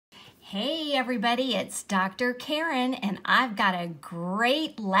Hey everybody, it's Dr. Karen and I've got a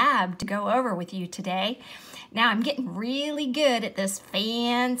great lab to go over with you today. Now I'm getting really good at this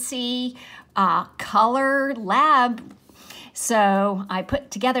fancy color lab, so I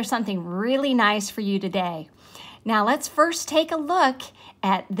put together something really nice for you today. Now let's first take a look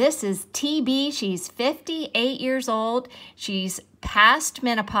at, this is TB. She's 58 years old. She's past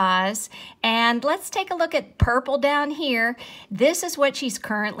menopause. And let's take a look at purple down here. This is what she's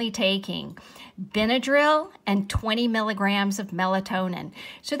currently taking: Benadryl and 20 milligrams of melatonin.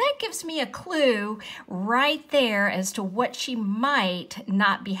 So that gives me a clue right there as to what she might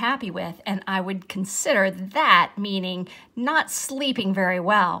not be happy with. And I would consider that meaning not sleeping very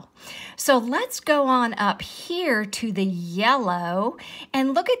well. So let's go on up here to the yellow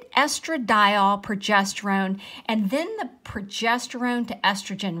and look at estradiol, progesterone, and then the progesterone to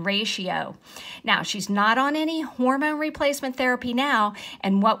estrogen ratio. Now, she's not on any hormone replacement therapy now,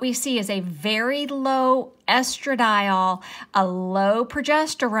 and what we see is a very low estradiol, a low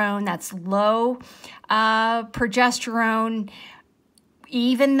progesterone. That's low progesterone,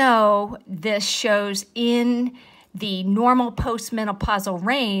 even though this shows in the normal postmenopausal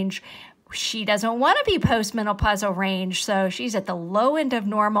range. She doesn't want to be postmenopausal range, so she's at the low end of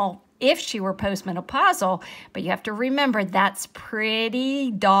normal if she were postmenopausal, but you have to remember that's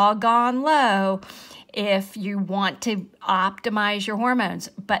pretty doggone low if you want to optimize your hormones.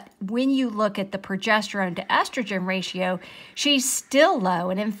 But when you look at the progesterone to estrogen ratio, she's still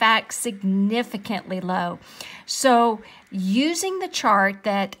low, and in fact, significantly low. So using the chart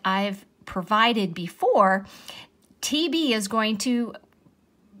that I've provided before, TB is going to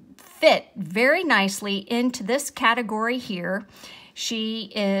fit very nicely into this category here.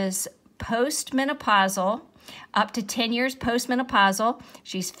 She is postmenopausal, up to 10 years postmenopausal.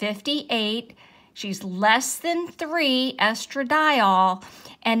 She's 58. She's less than 3 estradiol,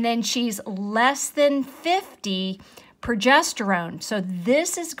 and then she's less than 50 progesterone. So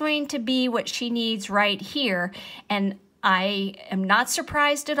this is going to be what she needs right here. And I am not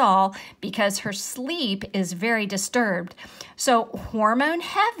surprised at all because her sleep is very disturbed. So Hormone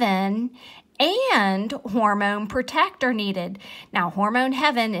Heaven and Hormone Protect are needed. Now, Hormone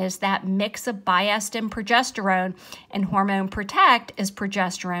Heaven is that mix of biest and progesterone, and Hormone Protect is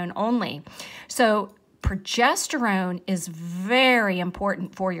progesterone only. So progesterone is very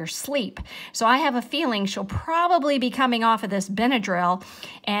important for your sleep. So I have a feeling she'll probably be coming off of this Benadryl,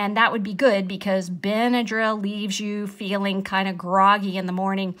 and that would be good because Benadryl leaves you feeling kind of groggy in the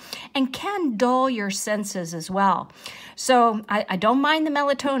morning and can dull your senses as well. So I don't mind the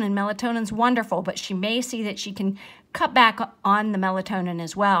melatonin. Melatonin's wonderful, but she may see that she can cut back on the melatonin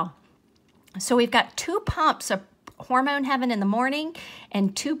as well. So we've got 2 pumps of Hormone Heaven in the morning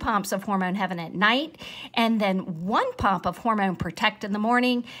and 2 pumps of Hormone Heaven at night, and then 1 pump of Hormone Protect in the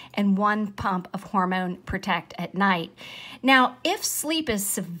morning and 1 pump of Hormone Protect at night. Now, if sleep is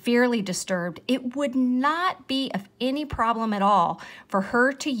severely disturbed, it would not be of any problem at all for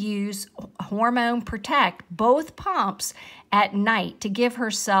her to use Hormone Protect, both pumps, at night to give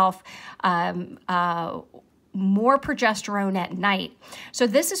herself more progesterone at night. So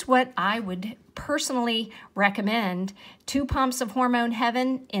this is what I would personally recommend: 2 pumps of Hormone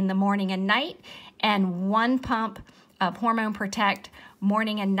Heaven in the morning and night, and 1 pump of Hormone Protect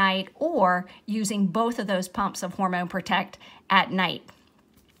morning and night, or using both of those pumps of Hormone Protect at night.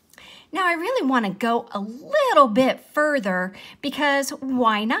 Now, I really want to go a little bit further because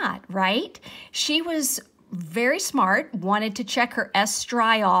why not, right? She was very smart, wanted to check her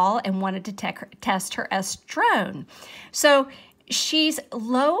estriol and wanted to test her estrone. So she's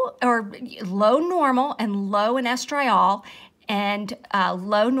low normal and low in estriol, and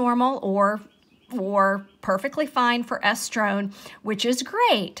low normal or perfectly fine for estrone, which is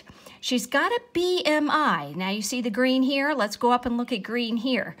great. She's got a BMI. Now you see the green here. Let's go up and look at green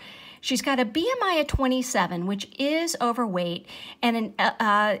here. She's got a BMI of 27, which is overweight, and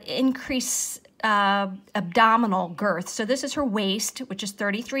an increased abdominal girth. So this is her waist, which is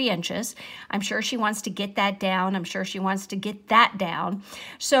 33 inches. I'm sure she wants to get that down. I'm sure she wants to get that down.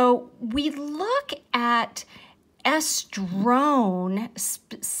 So we look at estrone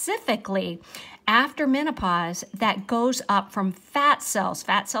specifically after menopause that goes up from fat cells.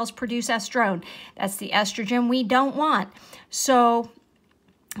 Fat cells produce estrone. That's the estrogen we don't want. So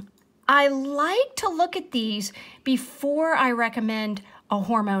I like to look at these before I recommend a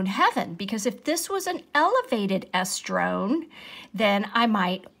Hormone Heaven, because if this was an elevated estrone, then I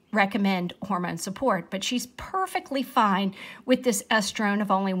might recommend hormone support, but she's perfectly fine with this estrone of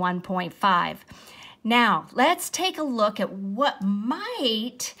only 1.5. Now, let's take a look at what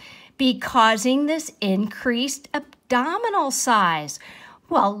might be causing this increased abdominal size.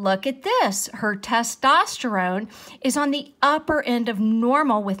 Well, look at this. Her testosterone is on the upper end of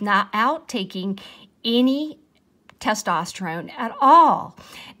normal without taking any testosterone at all.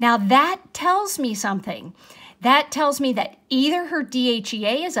 Now that tells me something. That tells me that either her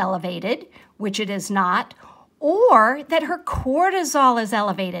DHEA is elevated, which it is not, or that her cortisol is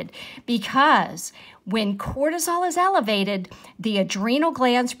elevated, because when cortisol is elevated, the adrenal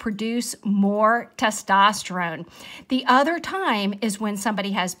glands produce more testosterone. The other time is when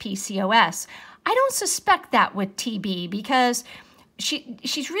somebody has PCOS. I don't suspect that with TB because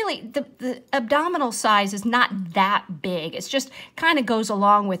she's really, the abdominal size is not that big. It's just kind of goes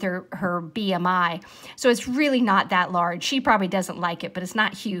along with her BMI. So it's really not that large. She probably doesn't like it, but it's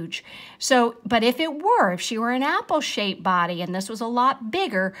not huge. So, but if she were an apple-shaped body and this was a lot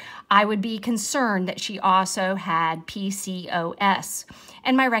bigger, I would be concerned that she also had PCOS.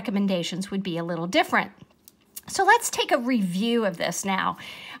 And my recommendations would be a little different. So let's take a review of this now.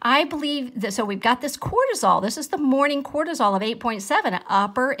 I believe that, so we've got this cortisol. This is the morning cortisol of 8.7,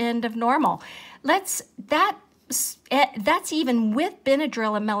 upper end of normal. That's even with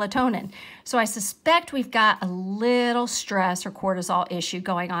Benadryl and melatonin. So I suspect we've got a little stress or cortisol issue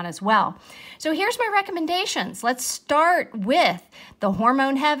going on as well. So here's my recommendations. Let's start with the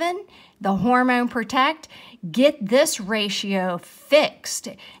Hormone Heaven, the Hormone Protect. Get this ratio fixed,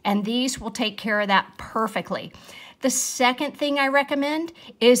 and these will take care of that perfectly. The second thing I recommend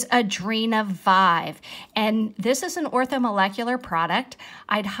is Adrena Vive, and this is an orthomolecular product.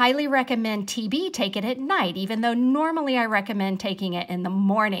 I'd highly recommend TB take it at night, even though normally I recommend taking it in the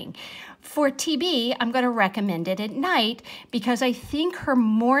morning. For TB, I'm going to recommend it at night because I think her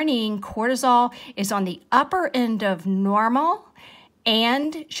morning cortisol is on the upper end of normal,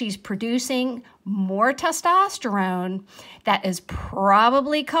 and she's producing more testosterone that is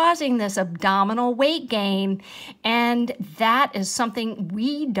probably causing this abdominal weight gain, and that is something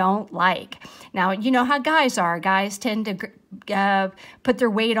we don't like. Now, you know how guys are. Guys tend to put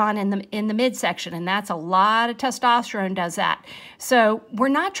their weight on in the midsection, and that's a lot of testosterone does that. So we're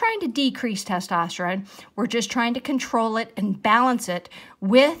not trying to decrease testosterone. We're just trying to control it and balance it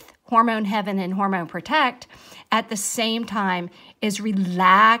with Hormone Heaven and Hormone Protect at the same time is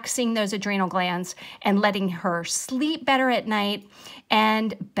relaxing those adrenal glands and letting her sleep better at night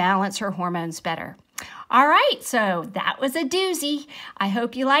and balance her hormones better. All right, so that was a doozy. I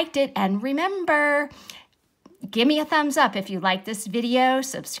hope you liked it. And remember, give me a thumbs up if you like this video.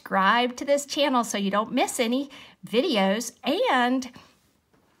 Subscribe to this channel so you don't miss any videos. And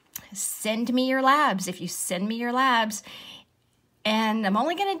send me your labs. If you send me your labs, and I'm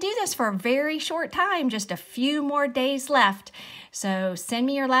only going to do this for a very short time, just a few more days left. So send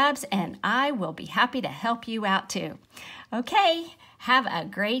me your labs and I will be happy to help you out too. Okay, have a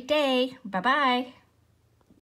great day. Bye-bye.